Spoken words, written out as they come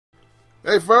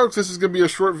Hey folks, this is going to be a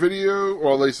short video,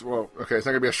 well at least, okay, it's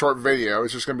not going to be a short video,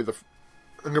 it's just going to be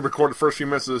I'm going to record the first few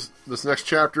minutes of this next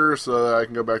chapter so that I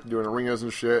can go back to doing arenas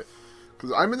and shit.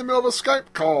 Because I'm in the middle of a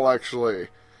Skype call, actually. I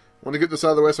want to get this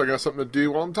out of the way so I got something to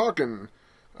do while I'm talking.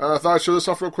 I thought I'd show this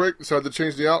off real quick, so I had to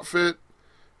change the outfit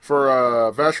for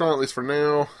Vashyron, at least for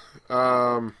now.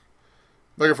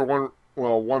 Looking for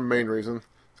one main reason.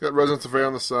 It's got Residence of A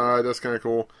on the side, that's kind of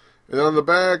cool. And then on the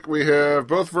back, we have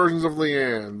both versions of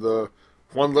Leanne. The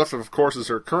one left, of course, is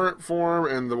her current form,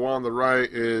 and the one on the right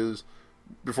is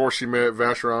before she met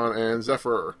Vashyron and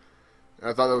Zephyr. And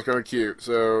I thought that was kind of cute,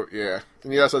 so yeah.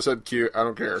 And yes, I said cute, I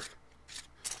don't care.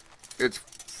 It's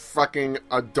fucking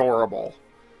adorable.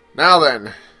 Now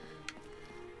then,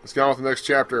 let's get on with the next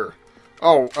chapter.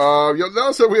 Oh, you'll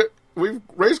notice that we've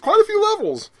raised quite a few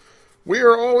levels. We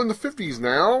are all in the 50s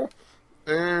now,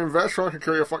 and Vashyron can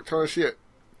carry a fuck ton of shit.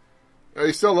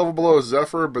 He's still a level below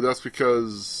Zephyr, but that's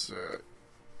because...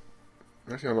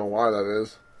 actually, I don't know why that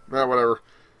is. Nah, whatever.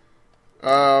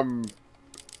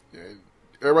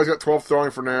 Everybody's got 12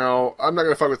 throwing for now. I'm not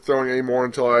going to fuck with throwing anymore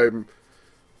until I'm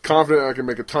confident I can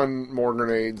make a ton more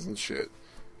grenades and shit.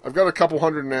 I've got a couple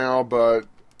hundred now, but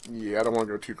yeah, I don't want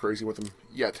to go too crazy with them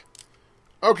yet.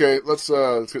 Okay, let's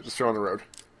get this show on the road.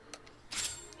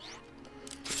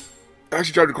 I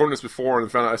actually tried recording this before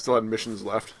and found out I still had missions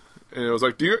left. And it was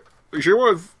like, are you sure you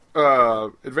want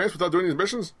to advance without doing these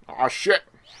missions? Aw, shit.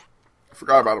 I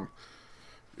forgot about them.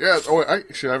 Yeah, I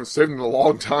haven't saved them in a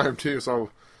long time, too, so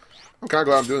I'm kind of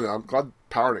glad I'm doing that. I'm glad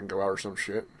power didn't go out or some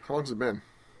shit. How long has it been?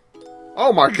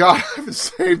 Oh my god, I haven't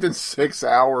saved in 6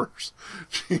 hours.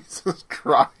 Jesus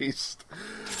Christ.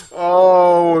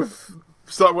 Oh, if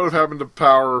something would have happened to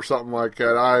power or something like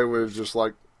that, I would have just,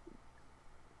 like,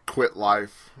 quit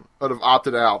life. I would have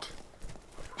opted out.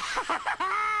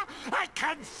 I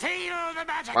can feel the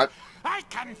magic. What? I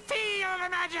can feel the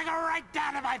magic right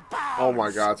down in my bones. Oh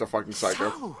my god, it's a fucking psycho.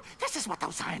 So, this is what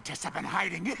those scientists have been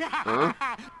hiding. Huh?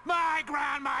 My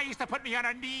grandma used to put me on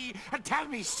her knee and tell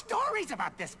me stories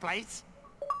about this place.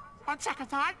 On second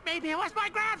thought, maybe it was my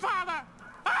grandfather.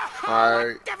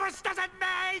 What difference does it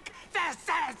make? This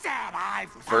is it. I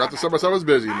forgot to say myself was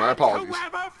busy. My apologies.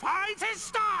 Whoever finds his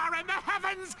star in the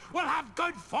heavens will have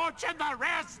good fortune the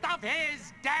rest of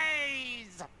his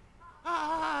days.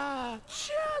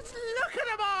 Just look at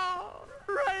them all!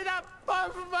 Right up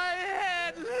above my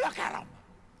head! Look at them!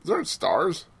 Is there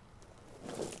stars?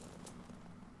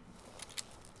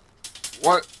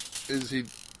 What is he?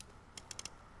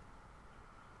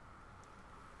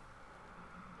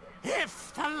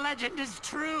 If the legend is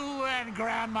true, and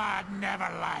Grandma'd never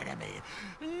lie to me,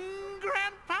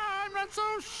 Grandpa, I'm not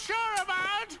so sure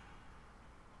about.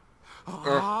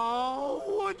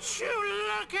 Oh, would you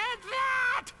look at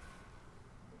that?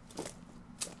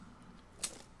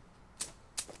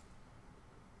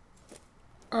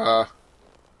 I'm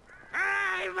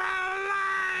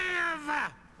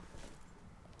alive!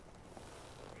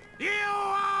 You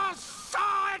all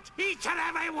saw it, each and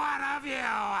every one of you!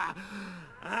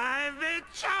 I've been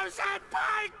chosen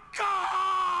by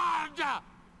God!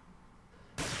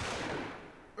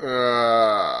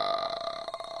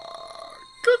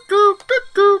 Cuckoo,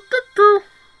 cuckoo, cuckoo.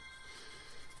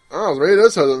 Oh, maybe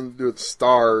this has something to do with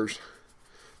stars.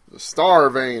 The star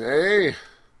vein, eh?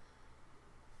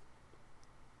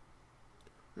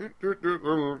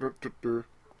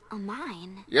 A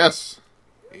mine? Yes,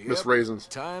 Yep. Miss Raisins.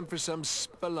 Time for some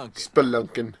spelunking.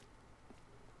 Spelunking.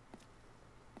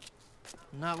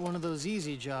 Not one of those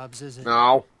easy jobs, is it?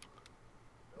 No.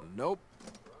 Nope.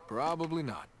 Probably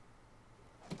not.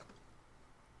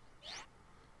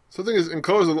 Something is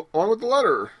enclosed along with the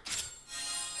letter.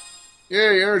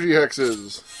 Yay, energy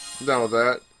hexes. I'm down with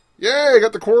that. Yay, I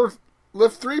got the core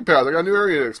lift 3 path. I got a new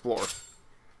area to explore.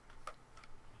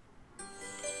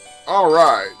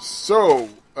 Alright, so,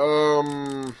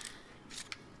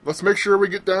 let's make sure we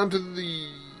get down to the...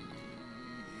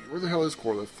 Where the hell is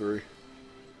core lift 3?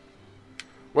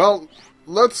 Well,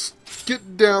 let's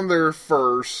get down there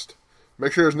first.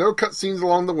 Make sure there's no cutscenes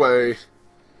along the way.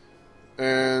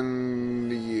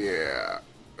 And, yeah.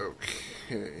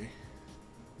 Okay.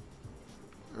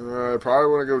 I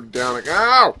probably want to go down...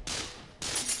 Ow!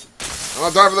 I don't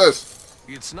have time for this.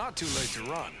 It's not too late to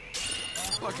run.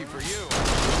 Lucky for you.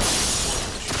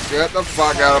 Get the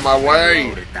fuck out of my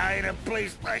way! To die in a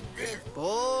place like this.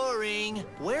 Boring.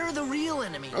 Where are the real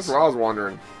enemies? That's what I was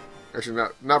wondering. Actually,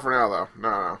 not for now, though.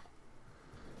 No.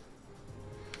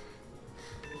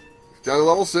 Down to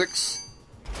level 6.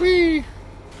 Whee!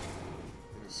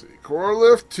 Let's see. Core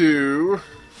lift 2.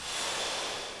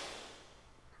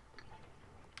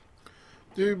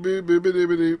 I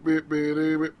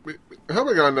hope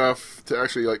I got enough to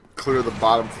actually like clear the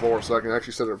bottom floor so I can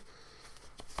actually set a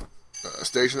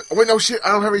station. Oh wait, no shit!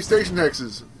 I don't have any station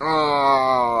hexes.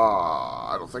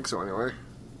 I don't think so anyway.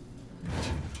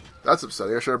 That's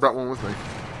upsetting. I should have brought one with me.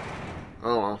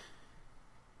 Oh well.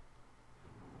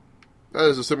 That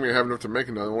is assuming I have enough to make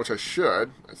another one, which I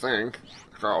should. I think.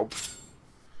 I hope.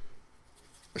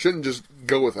 I shouldn't just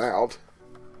go without.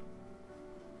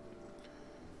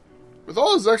 With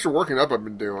all this extra working up I've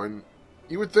been doing,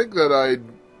 you would think that I'd,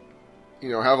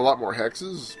 have a lot more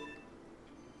hexes,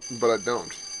 but I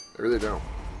don't. I really don't.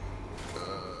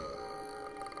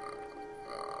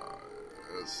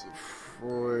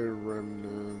 Destroy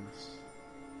remnants.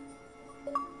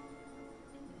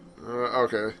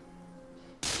 Okay.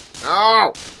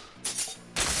 Ow!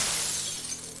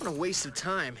 What a waste of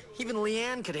time. Even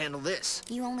Leanne could handle this.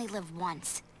 You only live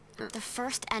once. The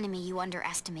first enemy you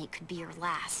underestimate could be your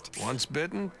last. Once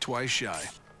bitten, twice shy.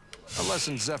 A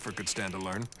lesson Zephyr could stand to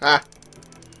learn. Ah.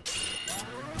 I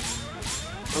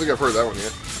don't think I've heard that one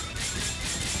yet.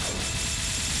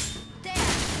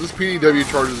 This PDW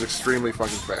charges extremely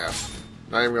fucking fast.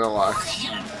 Not even gonna lie.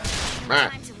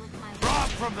 Ah. Rob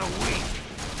from the weak.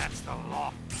 That's the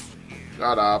law.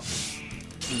 Shut up.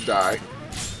 You die.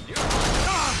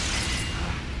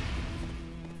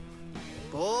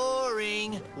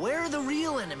 Boring. Where are the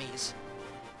real enemies?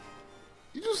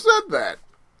 You just said that,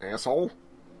 asshole.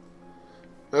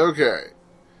 Okay.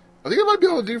 I think I might be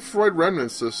able to do Freud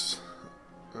remnants this.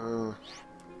 No,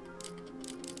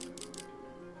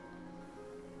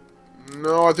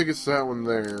 I think it's that one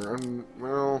there.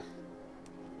 Well...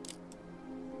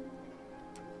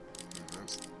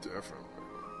 That's definitely...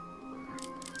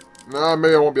 No,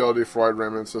 maybe I won't be able to do Freud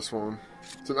remnants this one.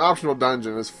 It's an optional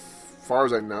dungeon as far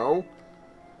as I know.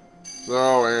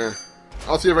 So,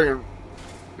 I'll see if I can...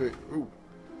 Ooh.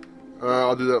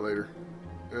 I'll do that later.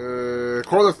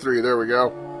 Quarter 3, there we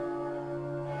go.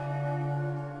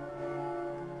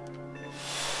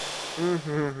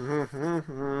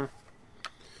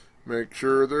 Make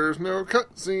sure there's no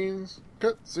cutscenes.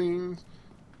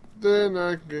 Then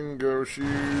I can go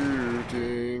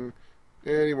shooting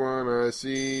anyone I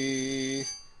see.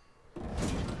 It's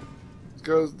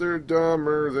 'cause they're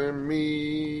dumber than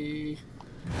me.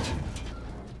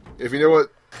 If you know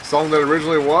what song that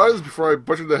originally was, before I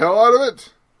butchered the hell out of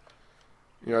it,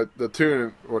 the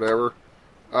tune, whatever.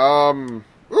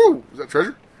 Ooh, is that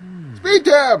treasure? Speed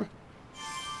tab!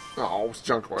 Oh, it's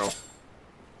junk oil.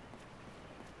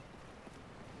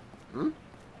 I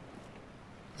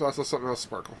thought I saw something else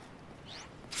sparkle.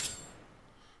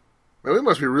 Man, we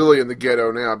must be really in the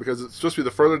ghetto now, because it's supposed to be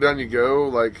the further down you go,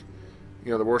 like,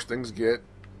 the worse things get.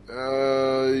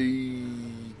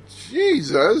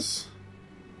 Jesus!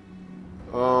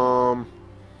 I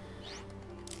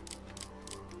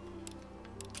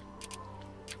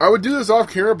would do this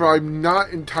off camera, but I'm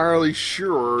not entirely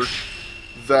sure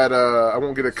that I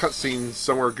won't get a cutscene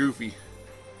somewhere goofy.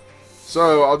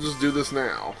 So I'll just do this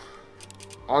now,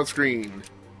 on screen,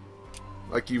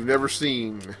 like you've never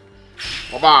seen.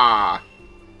 Ba-ba!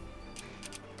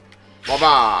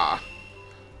 Ba-ba!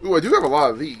 Ooh, I do have a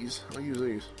lot of these. I'll use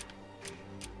these.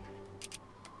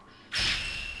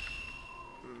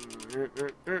 Let's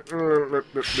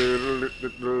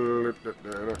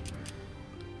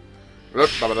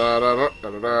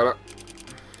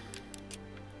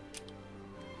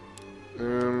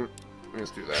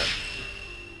do that.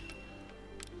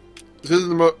 This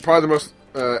isn't probably the most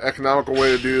economical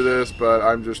way to do this, but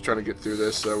I'm just trying to get through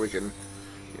this so we can,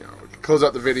 we can close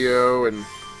out the video and,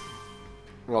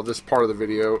 well, this part of the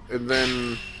video, and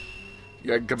then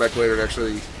I can come back later and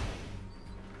actually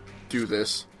do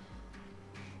this.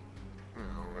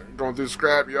 Going through the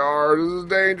scrapyard. This is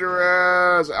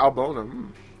dangerous. Albona.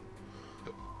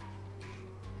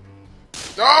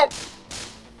 No!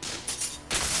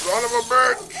 Son of a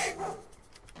bitch!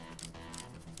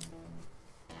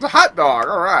 It's a hot dog.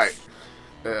 All right.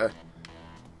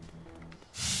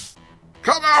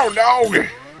 Come on, dog.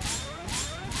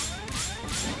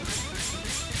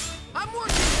 I'm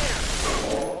working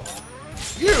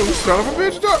here. You son of a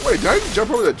bitch, dog. Wait, did I just jump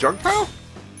over the junk pile?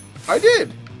 I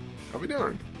did. I'll be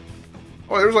darned.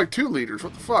 Oh, there's like 2 liters.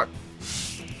 What the fuck?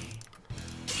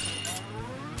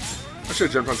 I should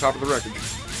have jumped on top of the wreckage.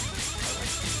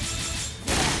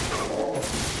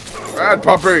 Bad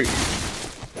puppy!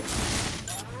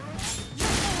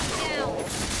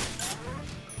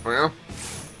 Oh, yeah?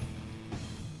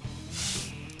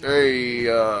 Hey,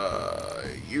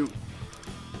 you.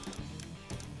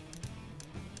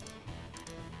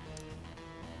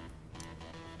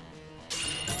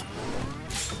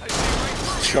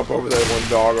 Jump over that one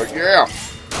dog, like, yeah!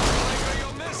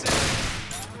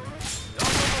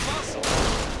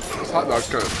 This hot dog's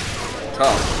kind of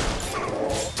tough.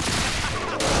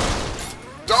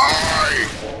 Die!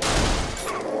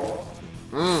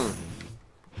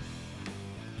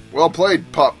 Well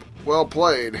played, pup. Well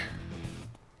played.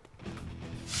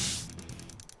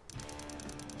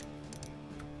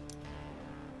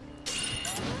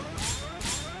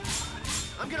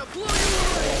 I'm gonna blow you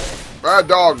away. Bad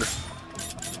dog.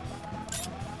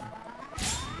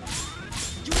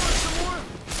 You want some more?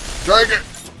 Take it.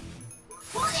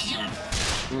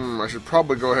 I should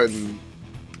probably go ahead and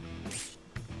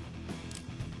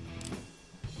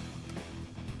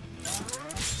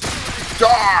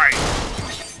die.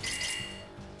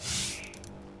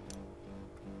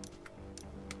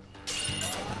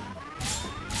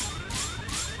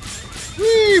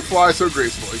 Whee! Fly so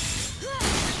gracefully.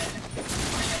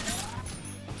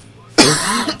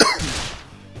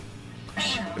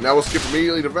 And now we'll skip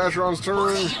immediately to Vashyron's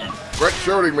turn. Quit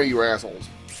shooting me, you assholes.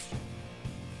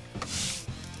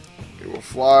 It will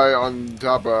fly on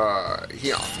top of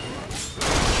him.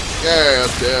 Yeah,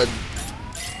 that's dead.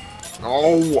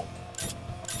 Oh!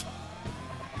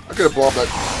 I could have blown up that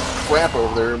crap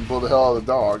over there and blow the hell out of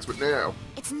the dogs, but no.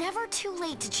 It's never too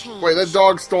late to change. Wait, that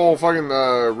dog stole fucking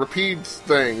Rapide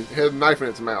thing. It had a knife in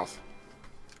its mouth.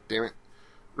 Damn it.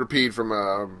 Rapide from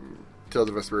Tales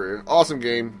of Vesperia. Awesome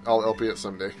game. I'll LP it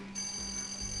someday.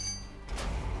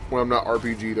 When I'm not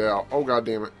RPG'd out. Oh, god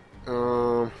damn it.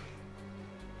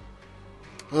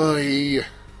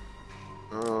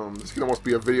 This could almost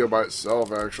be a video by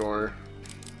itself, actually.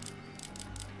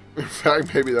 In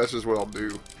fact, maybe that's just what I'll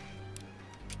do.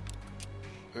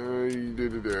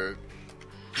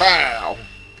 Bow!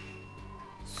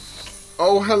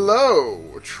 Oh,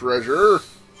 hello, treasure!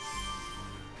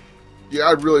 Yeah,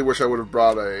 I really wish I would have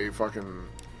brought a fucking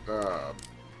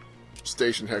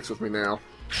station hex with me now.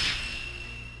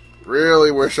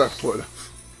 Really wish I would have.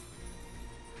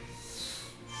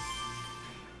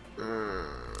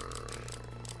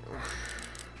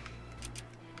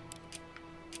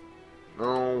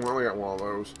 No, I only got one of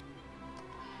those.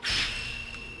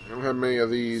 I don't have many of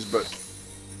these, but...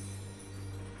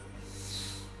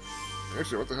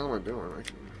 Actually, what the hell am I doing? I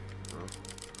can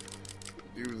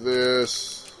do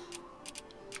this.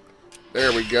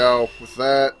 There we go. With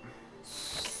that.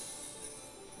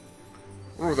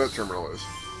 I wonder what that terminal is.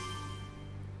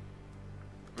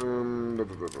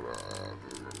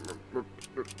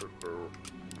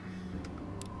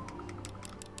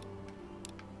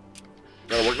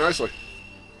 That'll work nicely.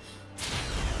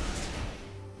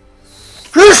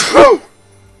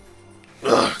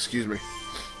 Excuse me.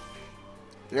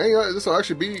 Yeah, this will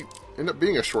actually end up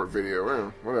being a short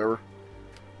video. Whatever.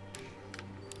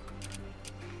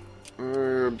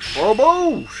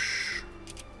 Baboosh!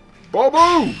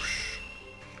 Baboosh!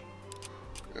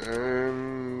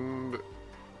 And...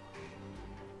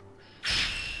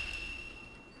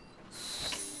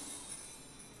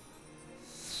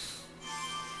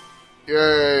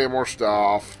 Yay, more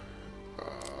stuff.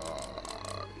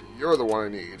 You're the one I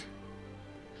need.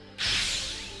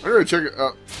 I'm gonna check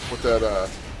out what that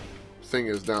thing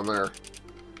is down there.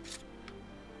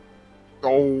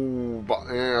 Oh,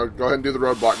 yeah, go ahead and do the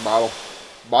roadblock bottle.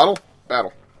 Bottle?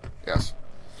 Battle. Yes.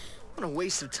 What a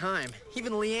waste of time.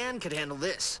 Even Leanne could handle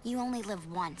this. You only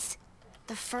live once.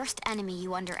 The first enemy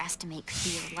you underestimate could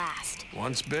be your last.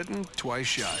 Once bitten, twice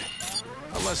shy.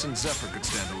 A lesson Zephyr could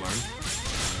stand to learn.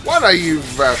 Why'd I use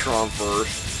Vashyron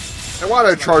first? And why'd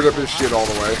I charge up his shit all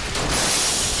the way?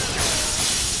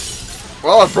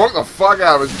 Well, I broke the fuck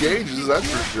out of his gauges, that's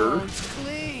for sure.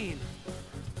 Clean.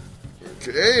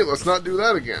 Okay, let's not do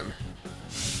that again.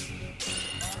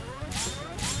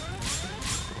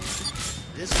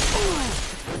 This.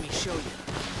 Let me show you.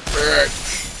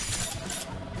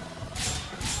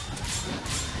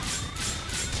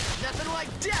 Nothing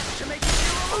like death to make you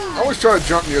feel alive. Always try to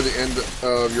jump near the end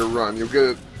of your run. You'll get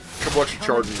a couple extra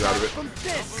charges out of it.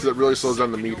 Because it really slows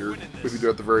down the meter if you do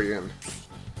it at the very end.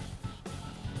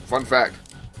 Fun fact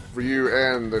for you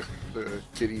and the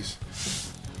kitties.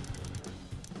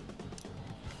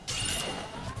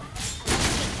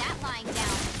 That lying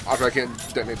down. After I can't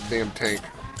detonate the damn tank.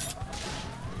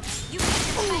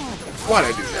 Why'd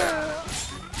I do that?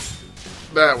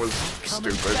 That was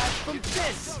stupid.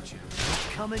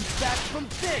 Coming back from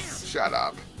this. Shut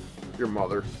up. Your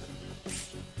mother.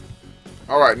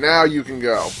 Alright, now you can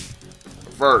go.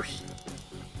 First.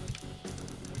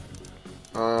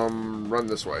 Run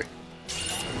this way.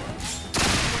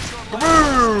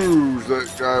 Kaboosh! That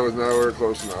guy was nowhere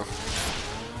close enough.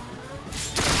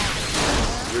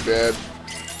 You're dead.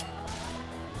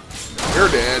 You're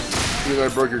dead. Even though I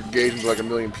broke your gauge into like a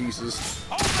million pieces.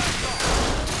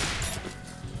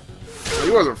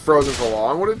 He wasn't frozen for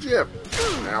long. What a jip.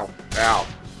 Ow. Ow.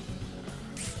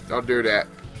 Don't do that.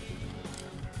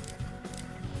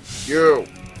 You.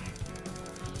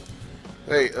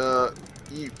 Hey,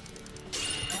 you.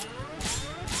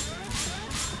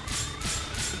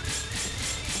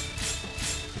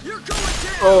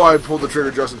 Oh, I pulled the trigger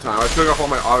just in time. I took off all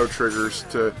my auto triggers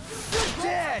to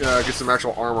get some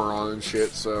actual armor on and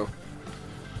shit, so...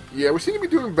 Yeah, we seem to be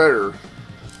doing better. A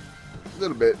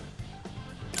little bit.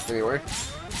 Anyway.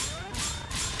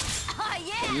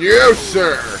 You,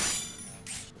 sir!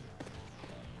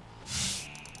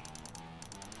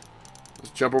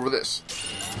 Let's jump over this.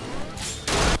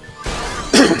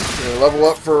 Level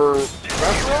up for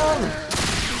Vashyron.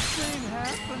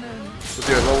 Let's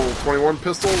get level 21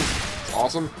 pistols. It's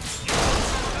awesome.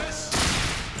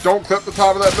 Don't clip the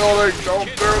top of that building. Don't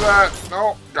do that.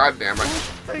 No. God damn it. I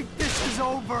think this is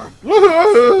over.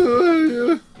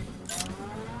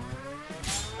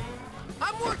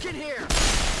 I'm working here.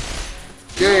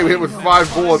 Game hit with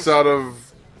 5 bullets out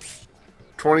of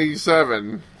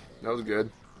 27. That was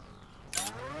good.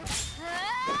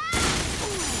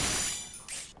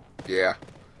 Yeah.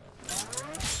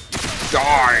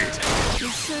 Die.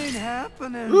 This ain't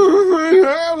happening.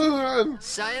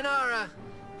 Sayonara.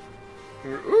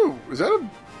 Ooh, is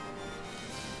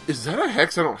that a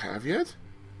hex I don't have yet?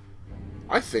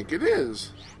 I think it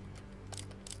is.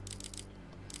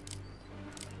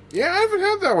 Yeah, I haven't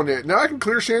had that one yet. Now I can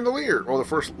clear Chandelier. Well, the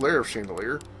first layer of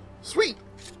Chandelier. Sweet.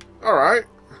 Alright.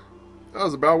 That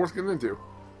was about worth getting into.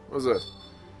 What was this?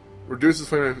 Reduces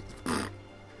flame...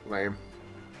 Lame.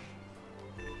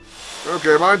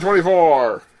 Okay, mine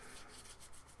 24.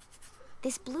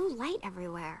 This blue light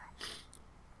everywhere.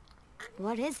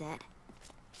 What is it?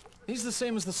 He's the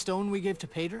same as the stone we gave to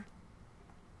Pater?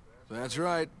 That's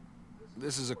right.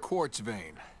 This is a quartz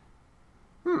vein.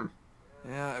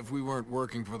 Yeah, if we weren't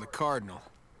working for the Cardinal,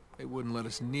 they wouldn't let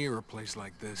us near a place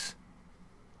like this.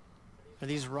 Are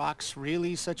these rocks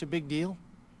really such a big deal?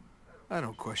 I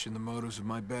don't question the motives of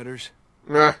my betters.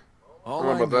 Nah. All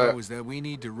I know is that we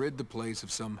need to rid the place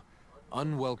of some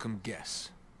unwelcome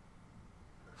guests.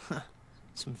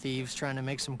 Some thieves trying to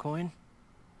make some coin?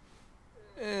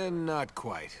 Not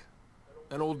quite.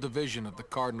 An old division of the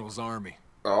Cardinal's army.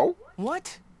 Oh?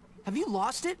 What? Have you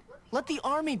lost it? Let the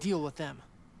army deal with them.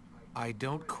 I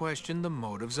don't question the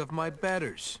motives of my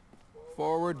betters.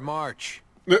 Forward march.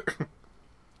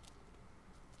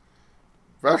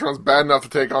 Vashyron's bad enough to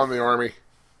take on the army.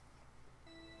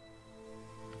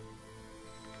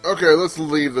 Okay, let's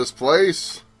leave this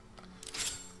place.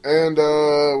 And,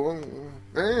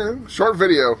 short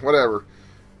video, whatever.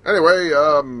 Anyway,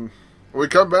 when we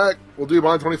come back, we'll do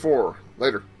mine 24.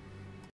 Later.